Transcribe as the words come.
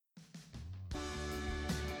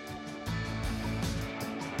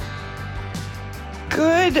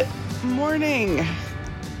Good morning.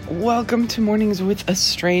 Welcome to Mornings with a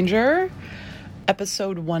Stranger,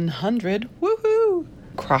 episode 100. Woohoo!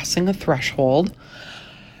 Crossing a threshold.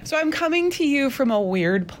 So I'm coming to you from a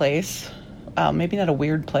weird place. Maybe not a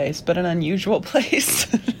weird place, but an unusual place.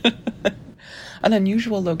 An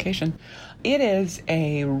unusual location. It is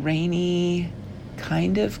a rainy,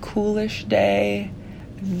 kind of coolish day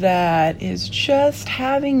that is just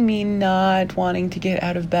having me not wanting to get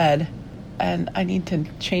out of bed. And I need to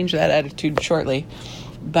change that attitude shortly.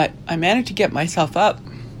 But I managed to get myself up,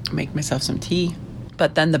 make myself some tea.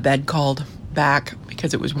 But then the bed called back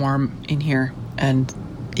because it was warm in here. And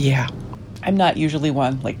yeah, I'm not usually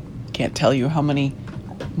one. Can't tell you how many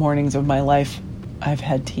mornings of my life I've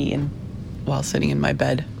had tea while sitting in my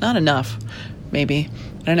bed. Not enough, maybe.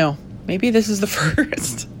 I don't know. Maybe this is the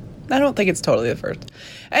first. I don't think it's totally the first.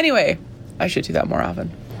 Anyway, I should do that more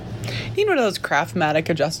often. You know, one of those Craftmatic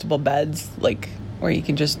adjustable beds, where you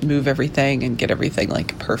can just move everything and get everything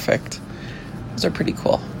perfect. Those are pretty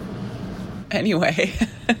cool. Anyway,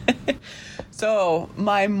 so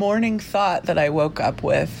my morning thought that I woke up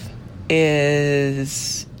with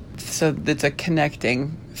is, so it's a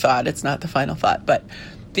connecting thought. It's not the final thought, but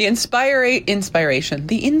the inspiration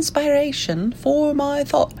for my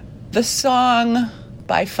thought. The song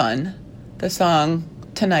by Fun, the song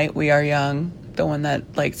Tonight We Are Young, the one that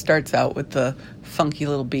starts out with the funky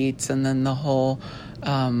little beats and then the whole,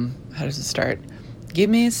 how does it start? Give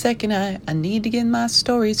me a second, I need to get my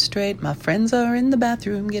story straight. My friends are in the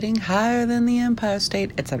bathroom getting higher than the Empire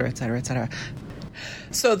State, etc., etc., etc.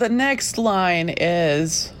 So the next line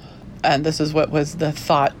is, and this is what was the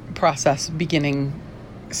thought process beginning,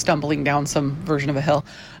 stumbling down some version of a hill.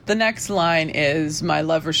 The next line is, my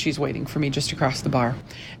lover, she's waiting for me just across the bar.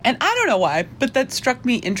 And I don't know why, but that struck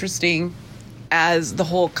me interesting as the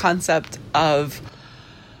whole concept of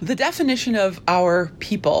the definition of our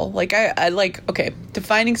people.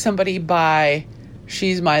 Defining somebody by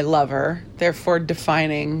she's my lover, therefore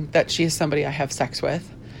defining that she is somebody I have sex with.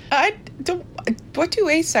 What do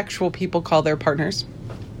asexual people call their partners?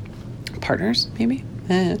 Partners, maybe?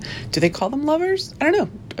 Do they call them lovers? I don't know.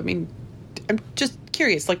 I mean, I'm just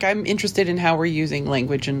curious. I'm interested in how we're using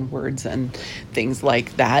language and words and things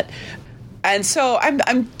like that. And so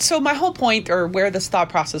so my whole point, or where this thought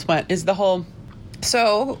process went, is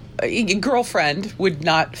so a girlfriend would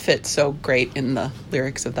not fit so great in the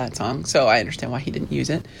lyrics of that song. So I understand why he didn't use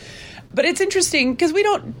it. But it's interesting because we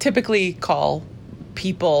don't typically call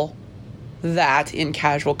people that in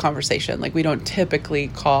casual conversation. We don't typically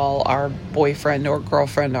call our boyfriend or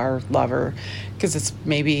girlfriend our lover because it's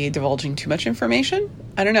maybe divulging too much information.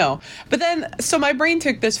 I don't know. But then, so my brain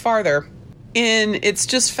took this farther. It's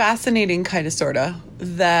just fascinating, kind of, sort of,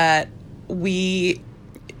 that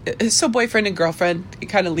so boyfriend and girlfriend, it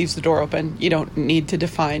kind of leaves the door open. You don't need to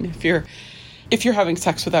define if you're having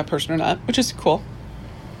sex with that person or not, which is cool.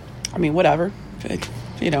 I mean, whatever. It's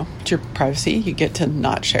your privacy. You get to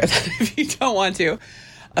not share that if you don't want to.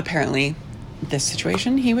 Apparently, this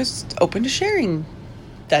situation, he was open to sharing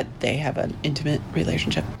that they have an intimate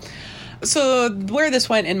relationship. So where this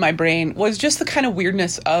went in my brain was just the kind of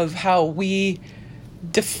weirdness of how we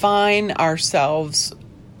define ourselves.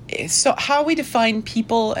 So how we define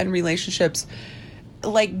people and relationships,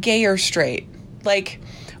 gay or straight.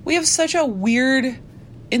 We have such a weird,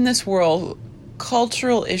 in this world,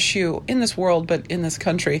 cultural issue, in this world, but in this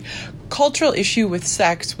country, cultural issue with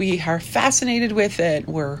sex. We are fascinated with it.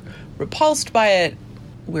 We're repulsed by it.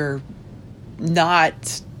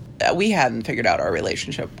 We hadn't figured out our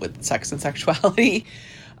relationship with sex and sexuality.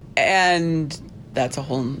 And that's a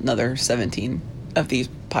whole nother 17 of these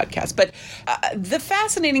podcasts. But the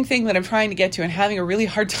fascinating thing that I'm trying to get to and having a really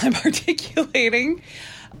hard time articulating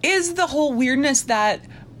is the whole weirdness that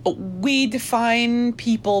we define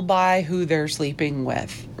people by who they're sleeping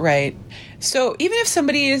with, right? So even if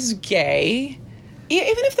somebody is gay,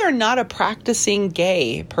 even if they're not a practicing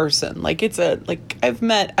gay person, I've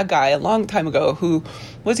met a guy a long time ago who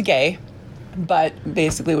was gay, but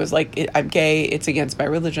basically was I'm gay, it's against my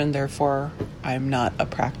religion, therefore I'm not a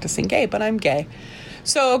practicing gay, but I'm gay.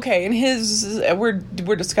 So, okay, and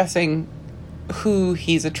we're discussing who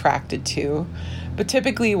he's attracted to, but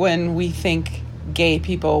typically when we think gay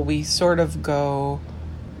people, we sort of go,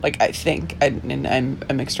 I think, and I'm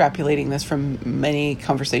extrapolating this from many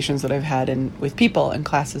conversations that I've had with people in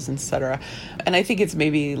classes, etc. And I think it's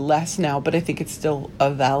maybe less now, but I think it's still a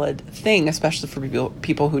valid thing, especially for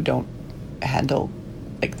people who don't handle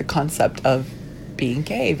the concept of being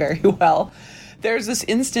gay very well. There's this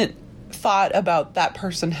instant thought about that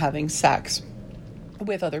person having sex.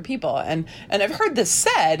 with other people. And I've heard this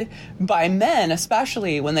said by men,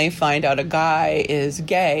 especially when they find out a guy is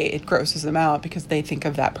gay, it grosses them out because they think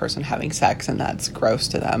of that person having sex and that's gross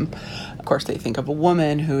to them. Of course, they think of a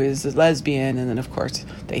woman who is a lesbian, and then of course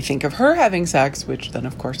they think of her having sex, which then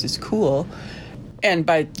of course is cool. And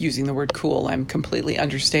by using the word cool, I'm completely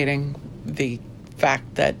understating the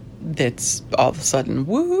fact that it's all of a sudden,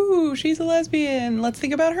 woohoo, she's a lesbian. Let's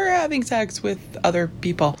think about her having sex with other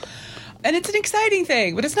people. And it's an exciting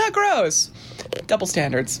thing, but it's not gross. Double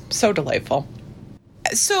standards. So delightful.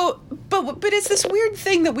 So, but it's this weird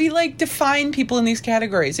thing that we like define people in these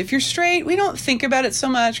categories. If you're straight, we don't think about it so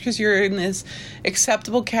much because you're in this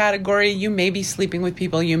acceptable category. You may be sleeping with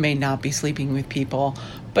people. You may not be sleeping with people,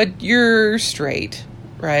 but you're straight,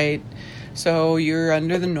 right? So you're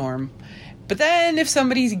under the norm. But then if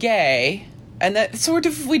somebody's gay, and that sort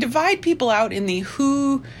of, we divide people out in the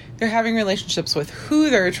who they're having relationships with, who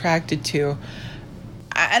they're attracted to.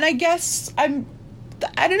 And I guess I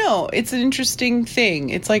don't know, it's an interesting thing.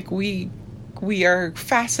 It's like we are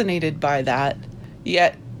fascinated by that,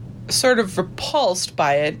 yet sort of repulsed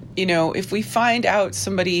by it. You know, if we find out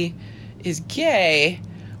somebody is gay,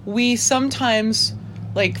 we sometimes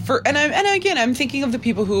like I'm thinking of the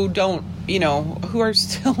people who don't, you know, who are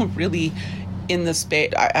still really in the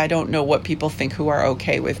space. I don't know what people think who are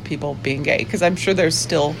okay with people being gay, because I'm sure there's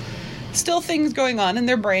still things going on in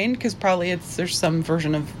their brain, because probably there's some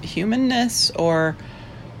version of humanness or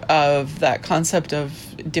of that concept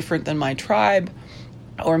of different than my tribe,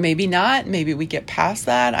 or maybe not. Maybe we get past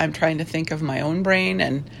that. I'm trying to think of my own brain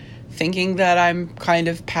and thinking that I'm kind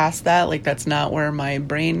of past that, like that's not where my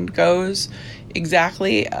brain goes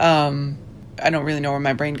exactly. I don't really know where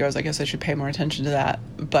my brain goes. I guess I should pay more attention to that.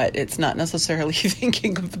 But it's not necessarily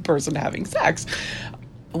thinking of the person having sex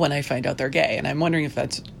when I find out they're gay. And I'm wondering if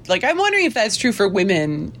that's true for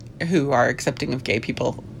women who are accepting of gay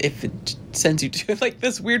people, if it sends you to like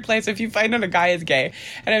this weird place if you find out a guy is gay.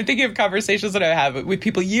 And I'm thinking of conversations that I have with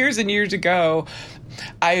people years and years ago.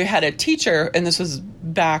 I had a teacher, and this was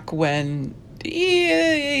back when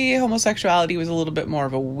homosexuality was a little bit more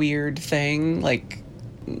of a weird thing, like,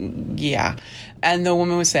 yeah. And the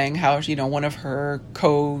woman was saying how, you know, one of her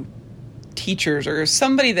co-teachers or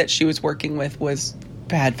somebody that she was working with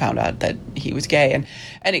had found out that he was gay,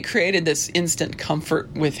 and it created this instant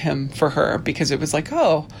comfort with him for her, because it was like,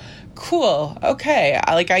 oh, cool, okay,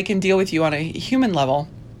 I can deal with you on a human level,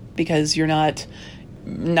 because you're not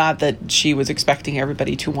that she was expecting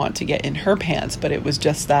everybody to want to get in her pants, but it was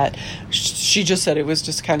just that she just said it was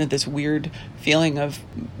just kind of this weird feeling of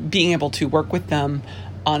being able to work with them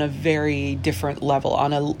on a very different level,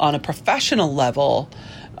 on a professional level,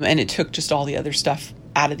 and it took just all the other stuff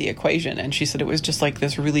out of the equation. And she said it was just like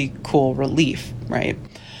this really cool relief, right?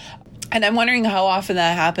 And I'm wondering how often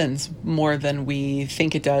that happens, more than we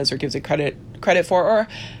think it does or gives it credit for, or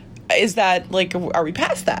is that like, are we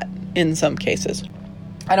past that in some cases?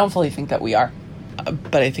 I don't fully think that we are,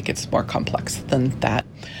 but I think it's more complex than that.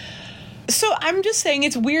 So I'm just saying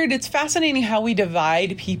it's weird. It's fascinating how we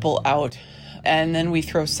divide people out, and then we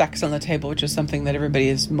throw sex on the table, which is something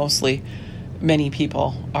that many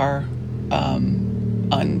people are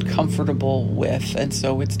uncomfortable with. And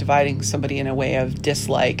so it's dividing somebody in a way of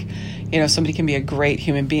dislike. You know, somebody can be a great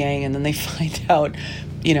human being, and then they find out,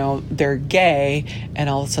 you know, they're gay, and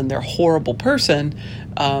all of a sudden they're a horrible person,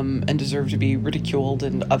 and deserve to be ridiculed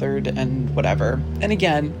and othered and whatever. And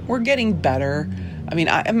again, we're getting better. I mean,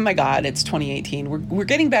 oh my God, it's 2018. We're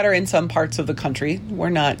getting better in some parts of the country. We're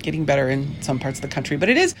not getting better in some parts of the country, but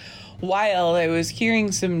it is wild. I was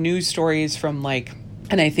hearing some news stories from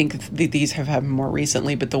and I think these have happened more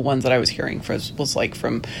recently, but the ones that I was hearing was like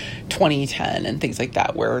from 2010 and things like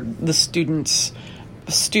that, where a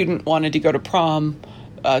student wanted to go to prom.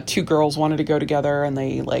 Two girls wanted to go together, and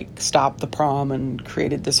they stopped the prom and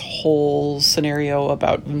created this whole scenario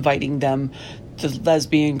about inviting the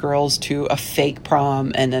lesbian girls to a fake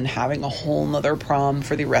prom, and then having a whole nother prom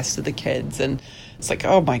for the rest of the kids. And it's like,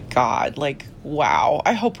 oh my God, wow.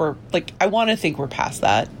 I hope I want to think we're past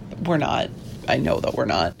that. We're not. I know that we're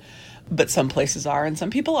not, but some places are, and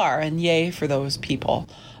some people are, and yay for those people.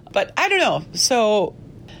 But I don't know. So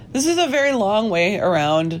this is a very long way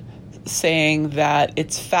around saying that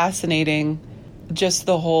it's fascinating, just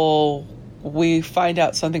the whole, we find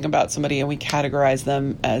out something about somebody and we categorize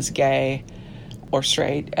them as gay or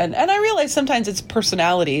straight. And I realize sometimes it's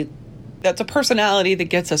personality. That's a personality that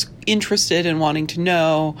gets us interested in wanting to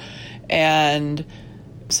know. And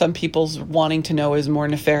some people's wanting to know is more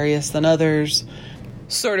nefarious than others.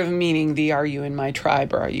 Sort of meaning are you in my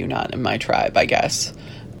tribe or are you not in my tribe, I guess.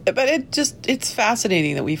 But it's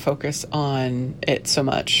fascinating that we focus on it so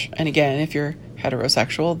much. And again, if you're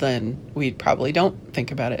heterosexual, then we probably don't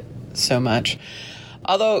think about it so much.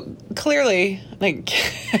 Although clearly, like,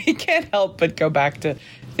 I can't help but go back to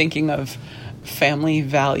thinking of family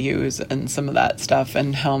values and some of that stuff,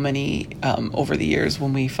 and how many, over the years,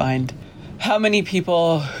 when we find how many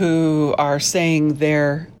people who are saying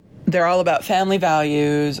they're all about family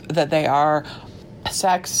values, that they are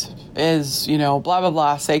sex is, blah, blah,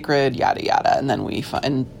 blah, sacred, yada, yada. And then we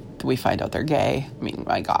find out they're gay. I mean,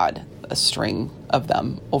 my God, a string of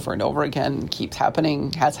them over and over again keeps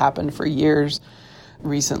happening, has happened for years.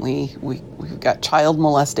 Recently, we've got child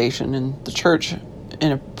molestation in the church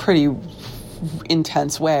in a pretty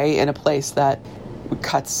intense way, in a place that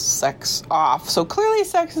cuts sex off. So clearly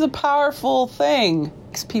sex is a powerful thing. It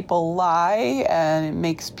makes people lie, and it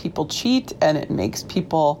makes people cheat, and it makes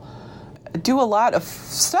people do a lot of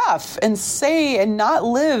stuff and say and not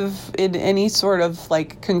live in any sort of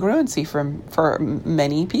like congruency for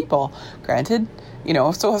many people. Granted,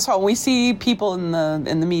 so we see people in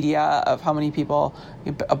the media of how many people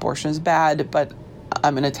abortion is bad, but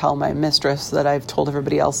I'm going to tell my mistress that I've told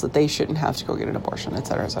everybody else that they shouldn't have to go get an abortion, et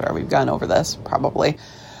cetera, et cetera. We've gone over this probably,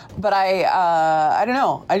 but I don't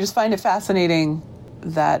know. I just find it fascinating,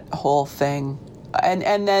 that whole thing.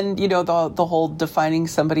 And then, the whole defining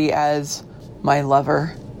somebody as my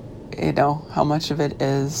lover, how much of it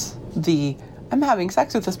is I'm having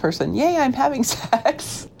sex with this person. Yay, I'm having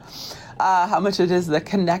sex. How much it is the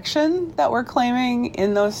connection that we're claiming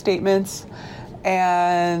in those statements,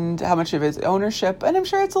 and how much of it is ownership. And I'm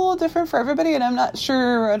sure it's a little different for everybody, and I'm not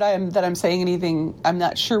sure that I'm saying anything. I'm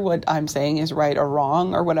not sure what I'm saying is right or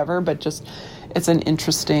wrong or whatever, but just it's an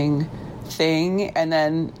interesting thing. And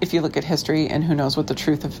then if you look at history, and who knows what the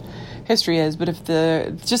truth of history is, but if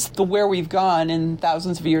where we've gone in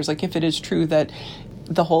thousands of years, like if it is true that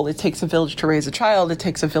it takes a village to raise a child, it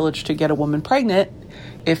takes a village to get a woman pregnant.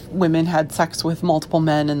 If women had sex with multiple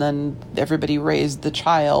men and then everybody raised the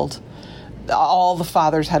child, all the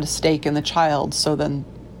fathers had a stake in the child. So then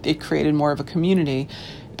it created more of a community,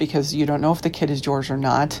 because you don't know if the kid is yours or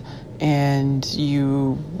not. And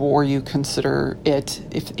you consider it,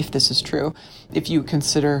 if this is true, if you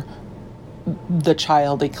consider the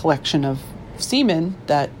child a collection of semen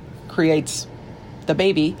that creates the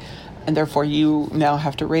baby, and therefore you now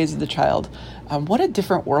have to raise the child. What a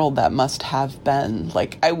different world that must have been.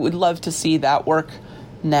 Like, I would love to see that work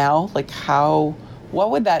now. Like, what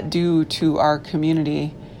would that do to our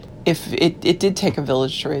community if it did take a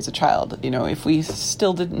village to raise a child? If we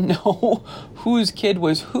still didn't know whose kid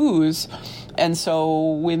was whose, and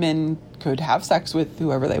so women could have sex with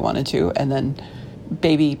whoever they wanted to, and then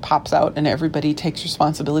baby pops out and everybody takes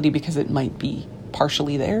responsibility because it might be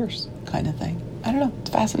partially theirs, kind of thing. I don't know. It's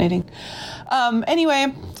fascinating.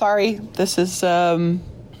 Anyway, sorry. This is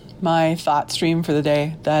my thought stream for the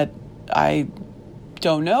day that I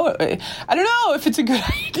don't know. I don't know if it's a good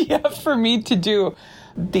idea for me to do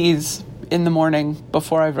these in the morning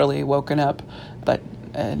before I've really woken up, but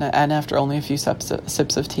and after only a few sips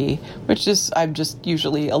of tea, which is, I'm just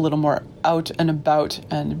usually a little more out and about,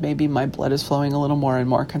 and maybe my blood is flowing a little more and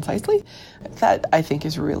more concisely. That I think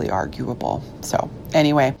is really arguable. So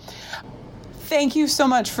anyway, thank you so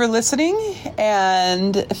much for listening,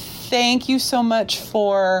 and thank you so much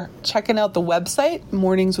for checking out the website,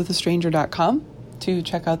 morningswithastranger.com, to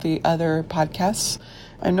check out the other podcasts.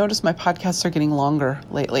 I noticed my podcasts are getting longer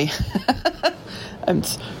lately.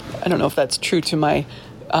 I don't know if that's true to my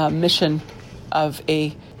mission of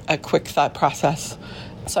a quick thought process.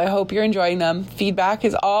 So I hope you're enjoying them. Feedback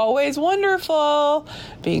is always wonderful.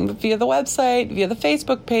 Being via the website, via the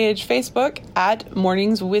Facebook page, Facebook at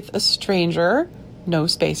Mornings with a Stranger, no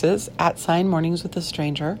spaces, @ Mornings with a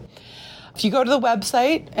Stranger. If you go to the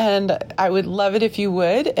website, and I would love it if you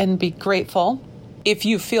would, and be grateful if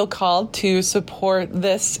you feel called to support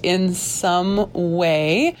this in some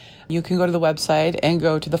way, you can go to the website and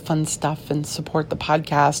go to the fun stuff and support the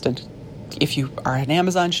podcast. And if you are an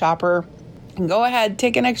Amazon shopper, go ahead,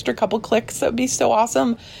 take an extra couple clicks. That would be so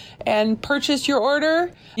awesome. And purchase your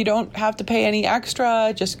order. You don't have to pay any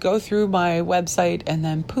extra. Just go through my website, and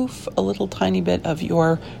then poof, a little tiny bit of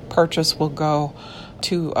your purchase will go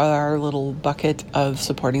to our little bucket of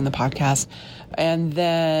supporting the podcast. And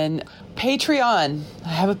then Patreon. I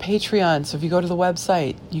have a Patreon. So if you go to the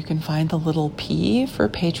website, you can find the little P for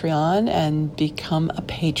Patreon and become a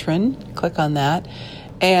patron. Click on that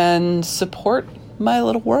and support my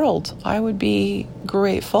little world. I would be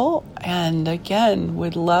grateful. And again,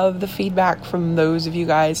 would love the feedback from those of you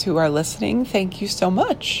guys who are listening. Thank you so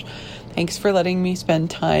much. Thanks for letting me spend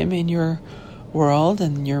time in your world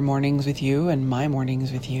and your mornings with you and my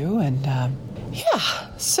mornings with you. And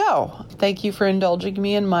so thank you for indulging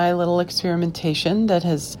me in my little experimentation that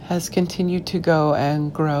has continued to go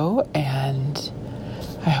and grow. And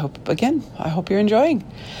I hope you're enjoying.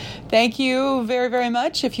 Thank you very, very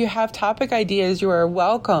much. If you have topic ideas, you are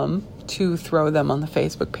welcome to throw them on the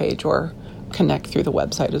Facebook page or connect through the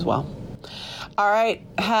website as well. All right.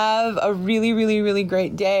 Have a really, really, really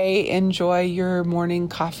great day. Enjoy your morning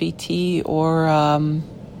coffee, tea, or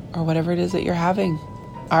whatever it is that you're having.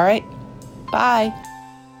 All right. Bye.